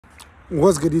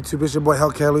What's good, YouTube? It's your boy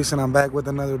Hellcat, and I'm back with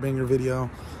another banger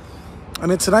video. And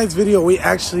in tonight's video, we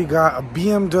actually got a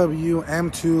BMW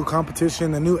M2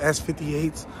 competition, the new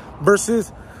S58s,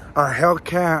 versus a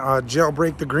Hellcat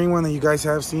Jailbreak, the green one that you guys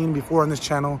have seen before on this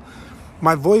channel.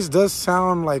 My voice does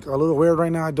sound like a little weird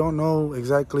right now. I don't know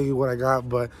exactly what I got,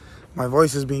 but my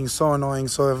voice is being so annoying.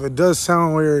 So if it does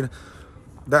sound weird,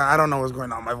 that I don't know what's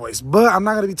going on with my voice. But I'm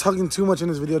not going to be talking too much in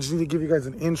this video. Just need to give you guys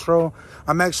an intro.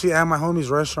 I'm actually at my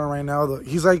homie's restaurant right now.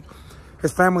 He's like,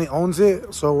 his family owns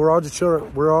it. So we're all just here.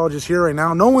 We're all just here right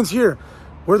now. No one's here.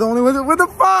 We're the only ones. What the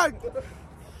fuck?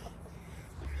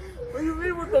 What do you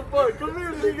mean, what the fuck? Come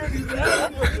here, nigga.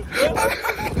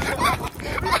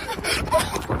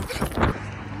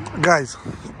 Guys,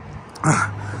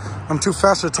 I'm too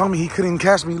fast for Tommy. He couldn't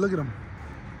catch me. Look at him.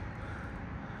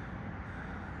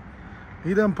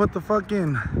 He done put the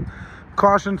fucking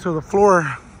caution to the floor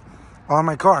on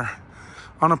my car.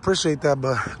 I don't appreciate that,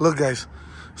 but look, guys,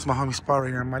 it's my homie spot right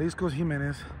here. Mariscos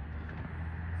Jimenez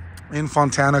in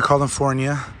Fontana,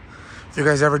 California. If you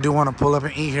guys ever do want to pull up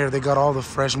and eat here, they got all the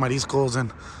fresh mariscos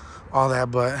and all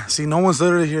that. But see, no one's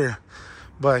literally here,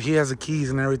 but he has the keys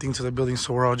and everything to the building,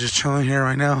 so we're all just chilling here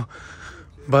right now.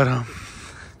 But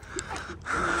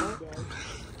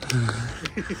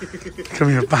come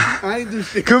here, pa.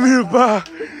 Come here, pa.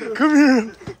 Come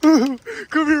here.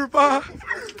 Come here, pa.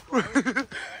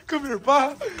 Come here,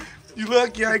 pa. You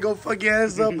lucky I ain't gonna fuck your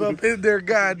ass up in there,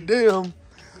 goddamn.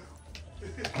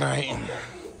 All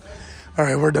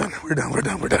right, we're done. We're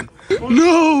done.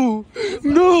 No.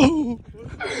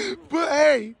 But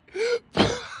hey,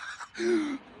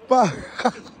 pa.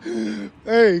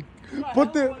 Hey,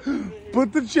 put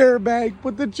the chair back.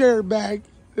 Put the chair back.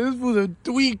 This was a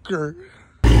tweaker.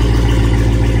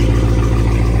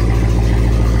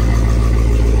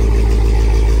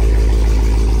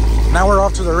 Now we're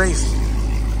off to the race.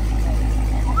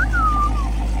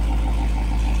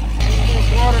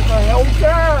 A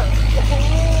Hellcat!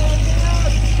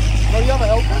 Oh, you have a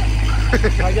Hellcat?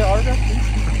 Can I get autograph,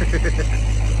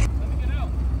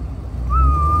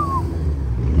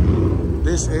 please?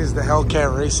 This is the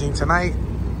Hellcat racing tonight.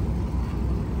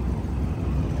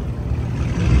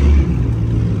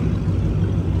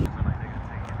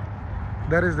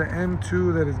 That is the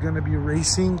M2 that is going to be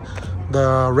racing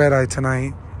the red eye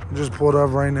tonight. Just pulled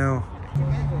up right now.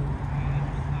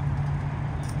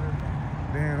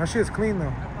 Damn, that shit's clean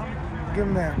though. Give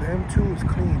him that. The M2 is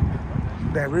clean.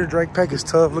 That rear drag pack is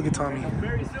tough. Look at Tommy.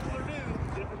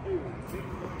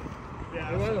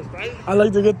 I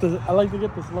like to get the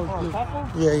slow too.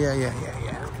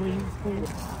 Yeah. Clean.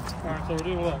 Alright, so we're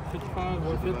doing what? 55,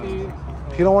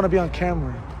 150? You don't want to be on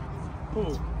camera.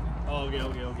 Cool. Oh, okay.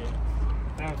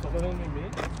 Damn, so that doesn't me?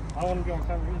 I don't want to be on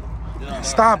camera either.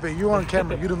 Stop it. You're on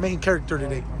camera. You're the main character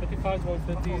today. 55,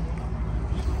 150.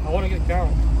 I want to get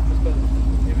count. Just because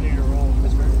even if you're wrong,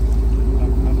 that's fair. I'm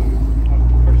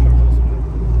pretty sure I'm going to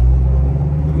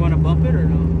split. You want to bump it or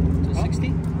no? To 60?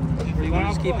 Or you want to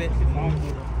just keep it?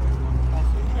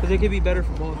 Because it could be better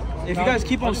for both. If you guys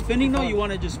keep on spinning though, you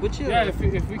want to just switch it? Yeah, if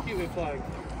we keep it like,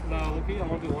 no, I want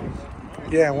to do one.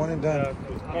 Yeah, one and done.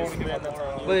 I don't want to get my motor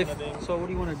on. But so what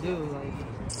do you want to do? Like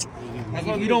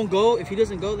if you don't go, if he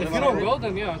doesn't go, then if you don't go,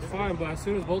 then yeah, it's fine. But as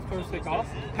soon as both cars take off,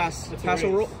 pass a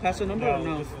number or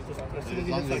no? As soon as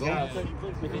he hits that gas.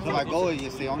 If I go, you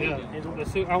stay on. Yeah,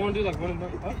 I want to do like one and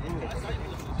done.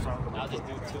 I'll just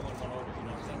do 2 and 1 over.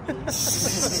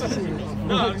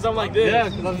 No, because I'm like this. Yeah,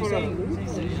 because that's what I'm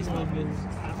doing.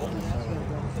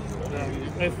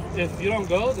 If you don't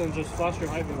go, then just flash your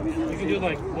high beam. You can do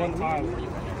like one time.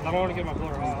 I don't want to get my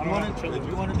blower out. You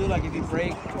want to do like if you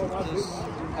break, just,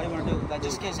 how do you want to do? Like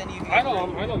just in case any of you. I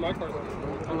know my car's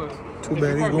okay. Too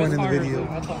bad he's going in the video.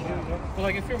 But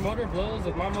like if your motor blows,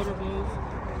 if my motor blows,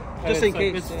 just in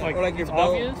case, it's like, or like it's your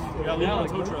obvious. Yeah,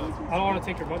 Like, I don't want to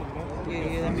take your money.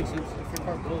 Yeah, that makes sense. If your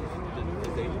car blows.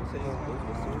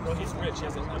 Well, he's rich. He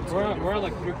has a We're at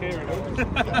like 3K right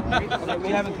now. We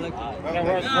haven't collected. Yeah,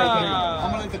 we're at 3K.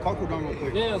 I'm gonna let the cocker down real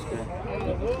quick. Yeah, that's cool.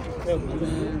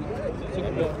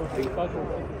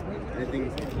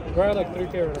 We're at like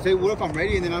 3K right now. Say, what if I'm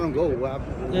ready and then I don't go? What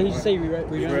happens? Yeah, you just say rerun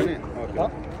Run it. it? Okay. Huh?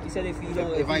 He said if you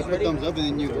don't. If I put thumbs up and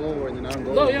then you go, and then I don't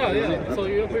go. No, yeah. So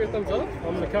you put your thumbs up,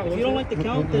 I'm gonna count. If you don't like the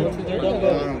count, then don't I go. don't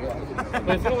go.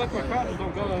 But if you don't like my count, just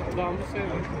don't go. No, I'm just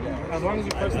saying, as long as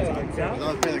you press that like count.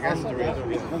 I'll pay the gas to race.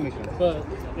 That makes sense. But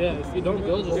yeah, if you don't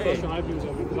go, just flash your high beams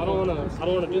on me because I don't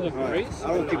wanna do like a race. I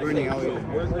don't keep running out here.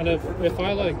 And if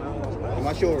I like, I'm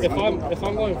not sure. if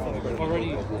I'm going for like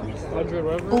already 100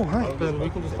 whatever, Oh, hi. then we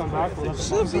can just come back.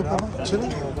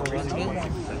 Chilling.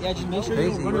 Yeah, just make sure you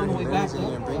don't run on the way back.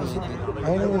 Though.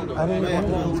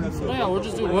 Yeah, we'll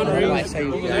just do one race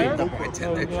over there.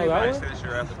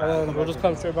 And we'll just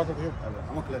come straight back up here.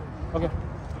 Okay.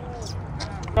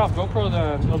 Off GoPro,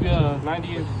 then it'll be a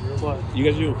 90 what? You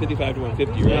guys are doing 55 to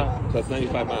 150, right? Yeah. So that's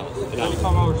 95 miles.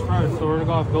 95 miles spread, so we're gonna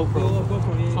go off GoPro.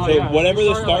 So yeah, whatever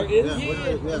the start is,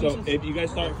 so if you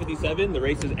guys start at 57, the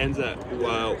race ends at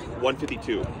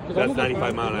 152. So that's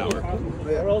 95 mile an hour.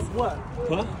 Or else what?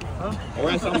 Huh? Or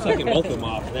else I'm sucking both of them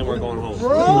off, and then we're going home.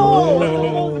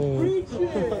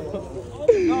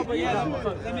 No, but yeah,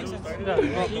 that makes sense.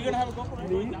 Yeah. You're gonna have a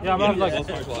GoPro? Yeah, I'm gonna have like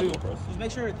two. Just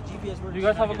make sure the GPS works. Do you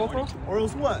guys have a GoPro? Or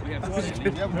else what? We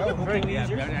already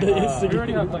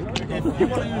have like. If you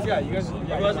want to use, yeah, you guys.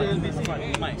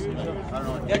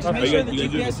 Yeah, just make sure the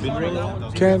GPS is on that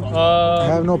one. Can't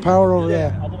have no power over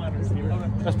there.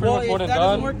 That's pretty much If one that and doesn't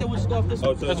done. work, then we'll just go off this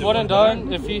one. It's one and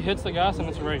done. If he hits the gas, then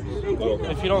it's a race.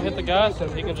 If you don't hit the gas, then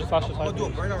he can just flash his side. Do a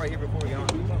burnout right here before we get on.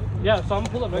 Yeah, so I'm gonna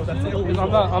pull up next to you because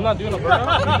I'm not doing a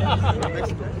burnout.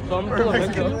 So I'm gonna pull up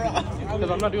next to you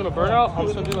because I'm not doing a burnout. I'm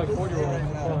just gonna do like 40-year-old.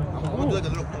 I'm gonna do like a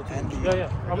little protein. Yeah.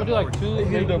 I'm gonna do like 2,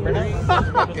 maybe 3.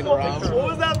 What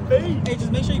was that thing? Hey,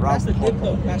 just make sure you pass the dip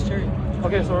though, past cherry.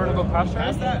 Okay, so we're gonna go past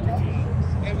Cherry. That.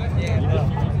 Yeah.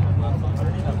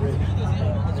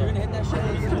 You're gonna hit that shit.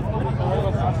 We're gonna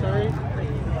go past Cherry.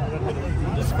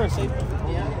 Just for safety.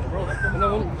 And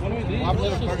then when we leave, I'm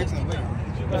let's gonna park it in the way.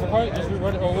 just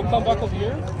rerun it. Or we'll come back over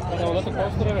here and then we'll let the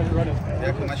car sit in and rerun it.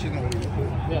 Yeah, because my shit's not working.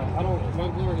 Yeah, my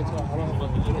blower gets hot. I don't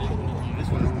have This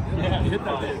one. Yeah, hit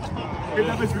that bitch. Hit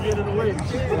that bitch for getting away.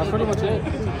 That's pretty much it.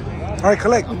 All right,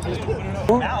 collect. What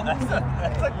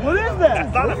is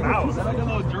that? That's not a mouse. Is that like a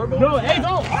little gerbil? No, hey,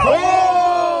 don't.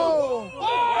 Oh!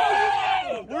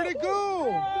 Where'd it go?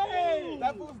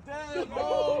 That fool's dead,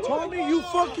 bro. Tommy, you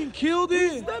fucking killed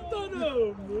it. Stepped on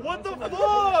him. What the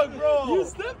fuck, bro? You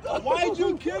stepped on him. Why'd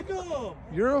you kick him?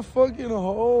 You're a fucking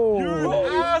hoe. You're an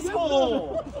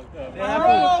asshole.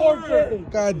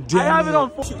 God damn it. I have it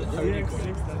on.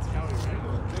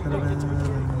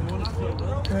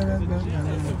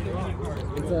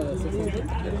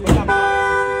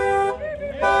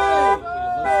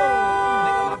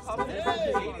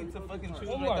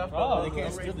 Oh, They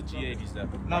can't steal the GA if you step.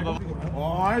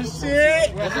 Oh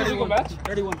shit! what's the legal match?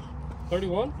 31.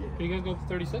 31? Can you guys go to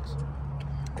 36?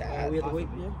 We have to wait.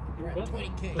 Yeah.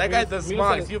 That guy does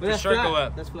smart. You But that's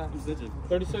flat. That's flat.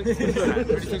 36?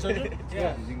 3600?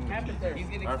 Yeah. Cap at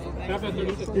 36.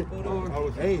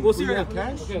 Hey, we'll see. Have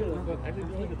cash? Okay, good.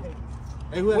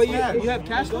 Hey, who has cash? You have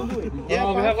cash though?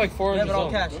 Yeah, we have like 400 all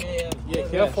zone. cash. Yeah.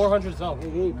 We have 400 zone.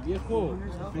 Yeah, cool.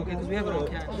 Okay, because we have it all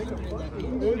cash. How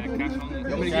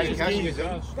many cash you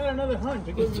got? Got another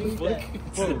 100.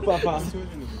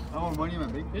 I want money,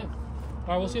 man, big. Yeah.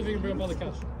 Alright, we'll see if we can bring up all the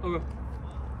cash. Okay.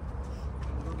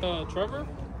 Trevor?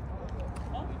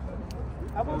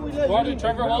 How about we Why did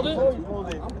Trevor hold it?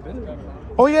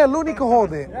 Oh, yeah, Looney can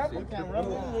hold it. Want Trevor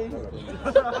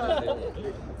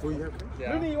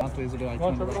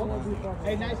to hold it?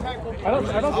 Hey, nice tackle. I don't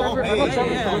Trevor. I don't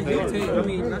Trevor. I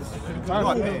mean, that's.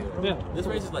 Yeah. This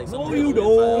race is like No, you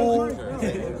don't.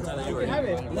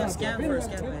 Let's Scan for a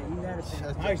scan.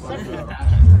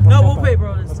 No, we'll pay,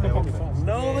 bro.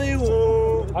 No, they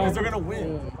won't. Because they're going to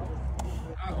win.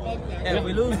 Yeah, if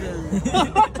we lose, then.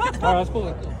 Alright, that's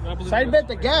cool. Side bet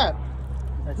the gap.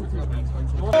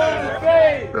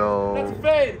 No.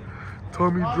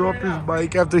 Tommy dropped his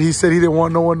bike after he said he didn't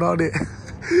want no one on it.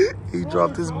 He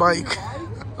dropped his bike.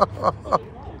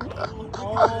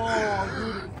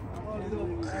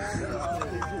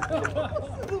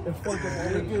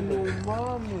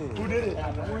 Who did it?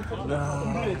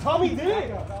 No. Tommy did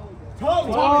it.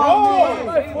 Tommy.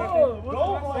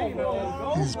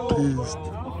 He's pissed.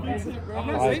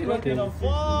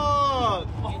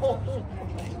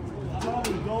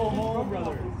 Tommy, go home,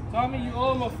 brother. Tommy, you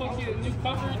owe him a fucking new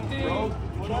cover thing.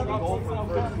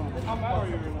 How mad are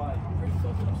you?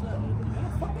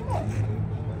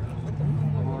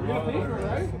 You're gonna pay for it,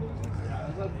 right?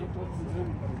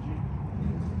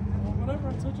 Whatever, I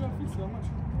told you I'll fix it. How much?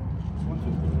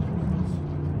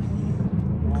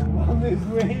 On this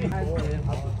way.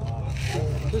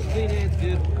 Just clean hands,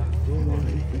 dude.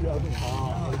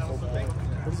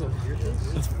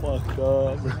 That's fucked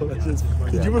up, bro. That's just,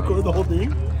 did you record the whole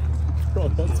thing? Bro,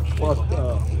 that's fucked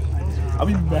up. I'll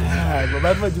be mad, bro.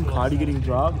 Imagine my Ducati getting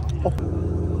dropped.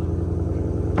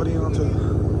 Putting it onto.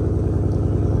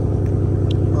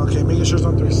 Okay, making sure it's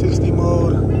on 360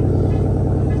 mode.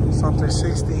 It's on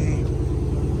 360.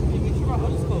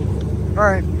 All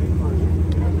right.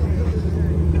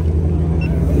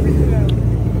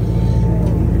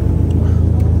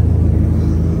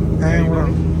 And we're,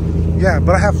 yeah,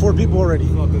 but I have 4 people already.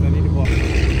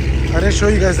 I didn't show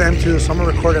you guys the M2, so I'm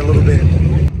gonna record it a little bit.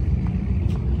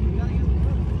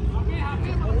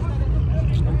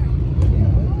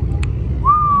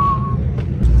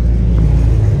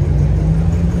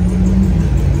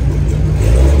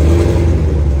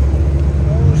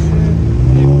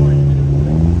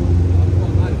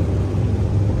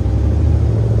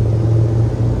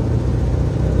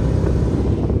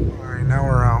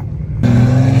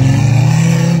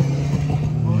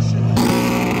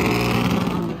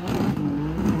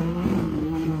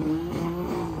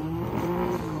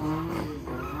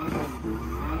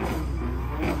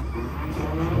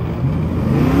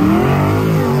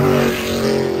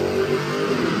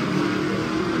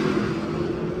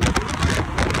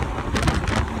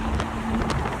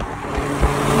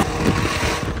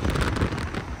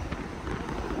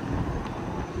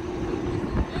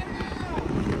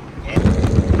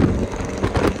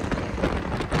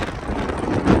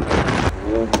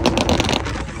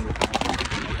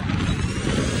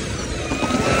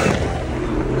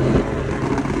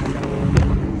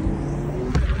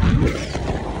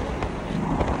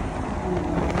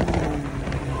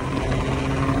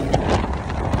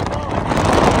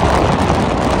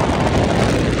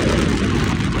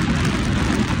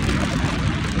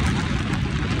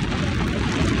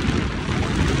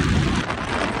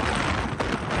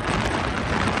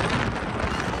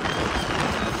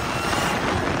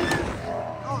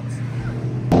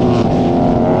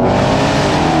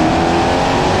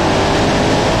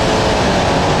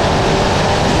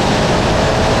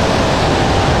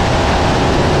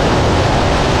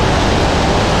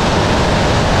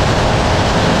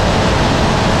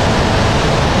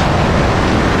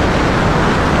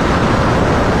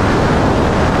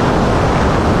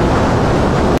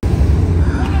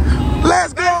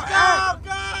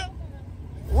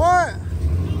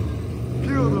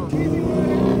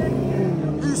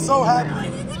 So happy.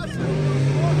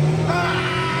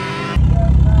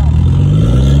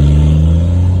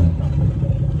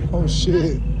 Oh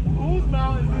shit. Whose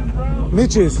mouth is this, bro?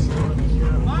 Mitch's.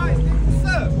 What's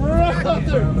up?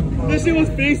 Brother! This shit was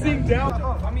facing down.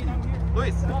 I mean, I'm here.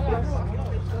 Luis.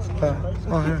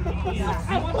 Oh, here.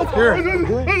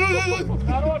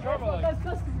 How do I drive my leg?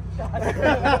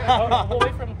 We'll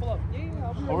wait for him to pull up.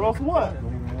 Or else what?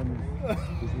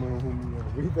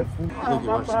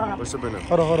 What's up in there?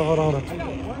 Hold on.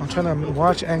 I'm trying to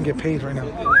watch and get paid right now.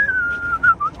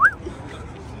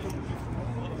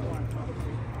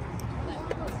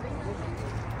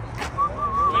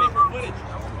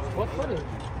 What footage?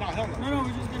 No,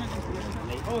 we're just gonna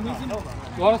just. Oh, he's in.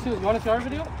 You want to see our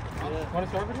video? Yeah. Want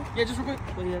to see our video? Yeah, just real quick.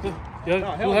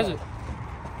 Yeah. Who has it?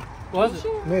 Who has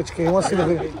it? Mitch, can you want to see the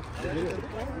video?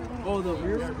 Oh, the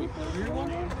rear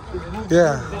one?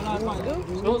 Yeah.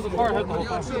 It was the car had the whole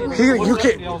time. You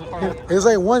can't. It was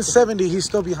like 170. He's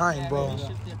still behind, bro.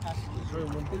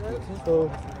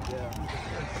 So,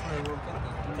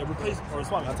 Replace or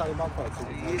swap. I'll tell you about parts.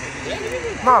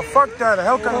 nah, fuck that. A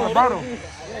Hellcat on the bottom.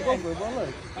 Yeah, go for it, bro.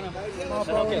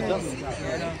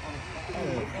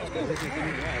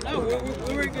 No,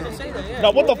 we were gonna say that, yeah.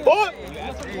 Now, what the fuck?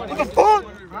 What the fuck?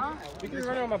 We can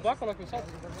run it on my black one like we said.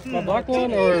 My black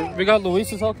one, or we got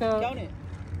Luis's Hellcat. Count it.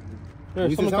 Here,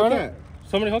 somebody count it.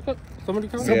 Somebody Hellcat. Somebody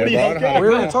count it. Somebody Yeah, Hellcat. We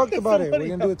already talked about it. We're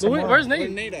gonna do it tomorrow. Where's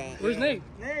Nate? Where's Nate?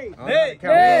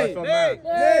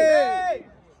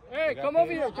 Hey, come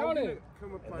over here, count it.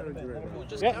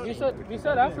 Yeah, you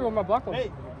said after on my block one.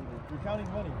 Hey, you're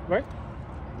counting money. Right?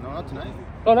 No, not tonight.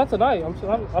 Oh, not tonight.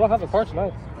 I don't have the car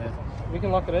tonight. We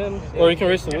can lock it in, or you can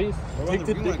race the lease. Big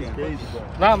tip dick is crazy, bro.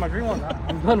 Nah, my green one.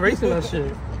 I'm done racing that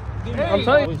shit. I'm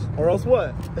telling you. Or else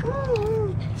what?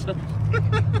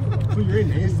 You're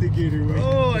an instigator, man.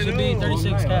 Oh, It should be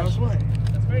 36 cash.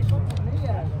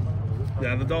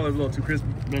 Yeah, the dollar's a little too crisp.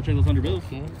 Better trade those 100 bills.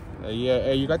 Yeah,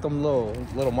 hey, you got them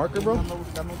little marker, bro? Oh,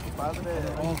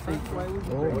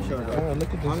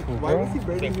 look at this fool, Why was bro. he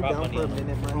breaking you down for a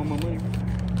minute, man? All my money.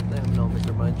 Let him know,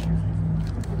 Mr. Munch.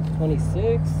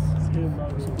 26.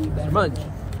 Mr. Munch.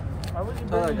 Why was he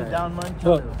breaking you down, man?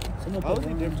 What? Why was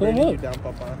he breaking what? you down,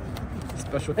 Papa?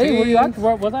 Special Hey, were you teams.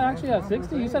 was I actually at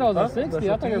 60? You said I was at 60.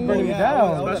 I thought you were burning me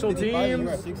down. Special teams?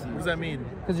 What does that mean?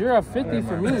 Because you're at 50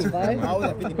 for me. I was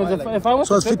at 55. Because if I was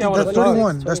So it's 50, 50. I would That's have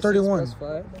 31. That's 31.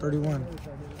 5. 31.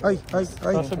 Hey.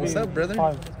 What's up, brother?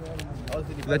 5.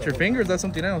 Is that your finger or is that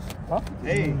something else?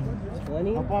 Hey,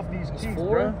 20. up off these cheeks, 4.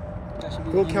 bro.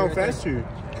 Go count faster.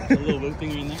 A little bit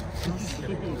finger in there.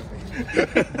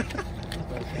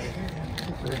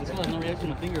 This one has no reaction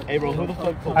to finger. Hey, bro, who the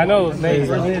fuck? I know. Nate,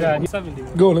 where's Nate at? He's 70.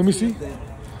 Go, let me see.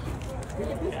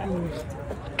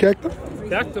 Cacked him.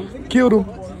 Jacked him. Killed him.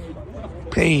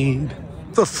 Paid.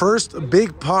 The first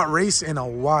big pot race in a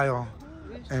while,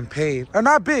 and paid.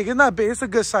 Not big. It's not big. It's a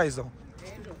good size though.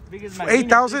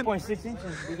 8,000. 3.6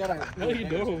 inches. We gotta. No, you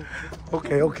don't.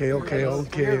 Okay.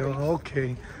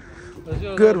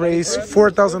 Good race.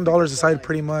 $4,000 aside,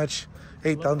 pretty much.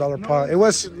 $8,000 pot. It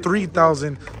was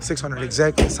 $3,600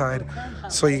 exactly aside.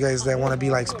 So you guys that want to be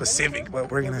like specific,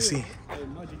 but we're gonna see.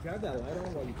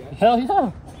 Hell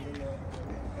yeah.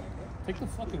 Take the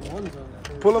fucking ones on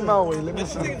that. Pull them out. Wait, let me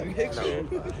see.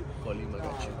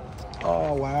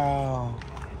 Oh wow.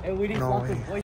 And we need No way.